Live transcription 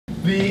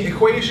the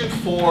equation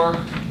for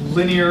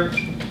linear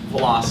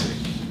velocity,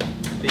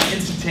 the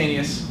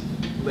instantaneous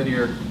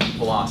linear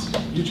velocity.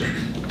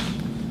 Eugene.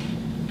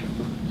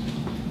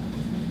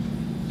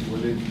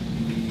 Would it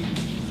be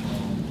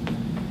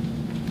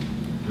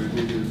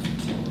derivative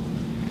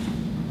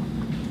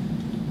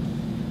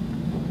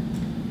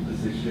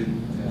position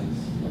as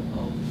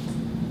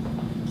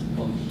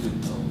function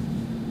of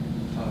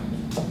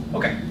time?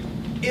 Okay.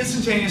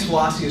 Instantaneous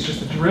velocity is just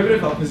the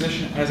derivative of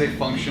position as a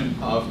function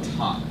of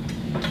time.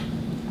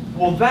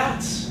 Well,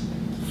 that's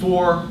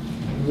for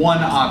one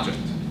object.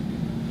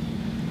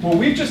 Well,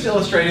 we've just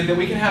illustrated that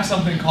we can have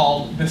something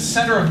called the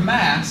center of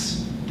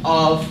mass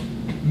of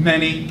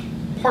many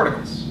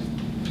particles.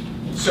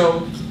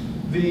 So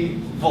the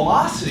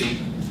velocity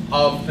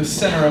of the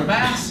center of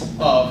mass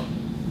of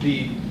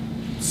the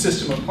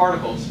system of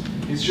particles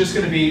is just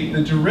going to be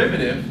the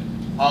derivative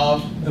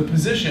of the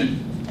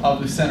position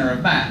of the center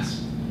of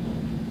mass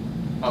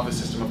of the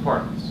system of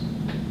particles.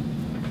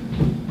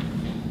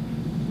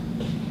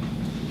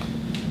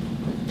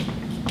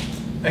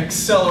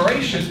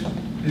 Acceleration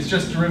is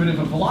just derivative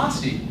of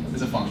velocity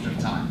as a function of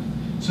time.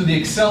 So the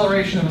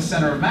acceleration of a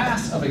center of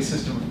mass of a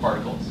system of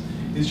particles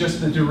is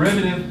just the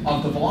derivative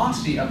of the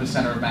velocity of the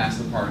center of mass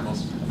of the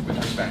particles with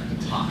respect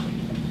to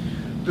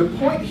time. The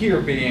point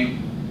here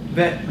being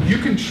that you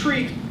can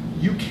treat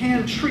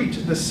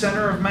the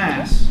center of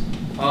mass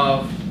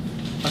of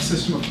a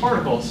system of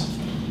particles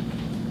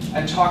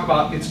and talk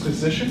about its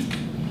position,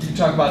 you can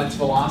talk about its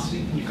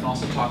velocity, and you can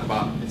also talk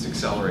about its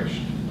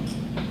acceleration.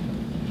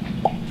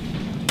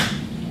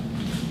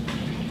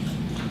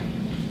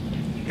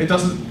 It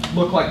doesn't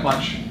look like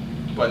much,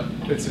 but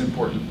it's an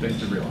important thing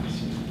to realize.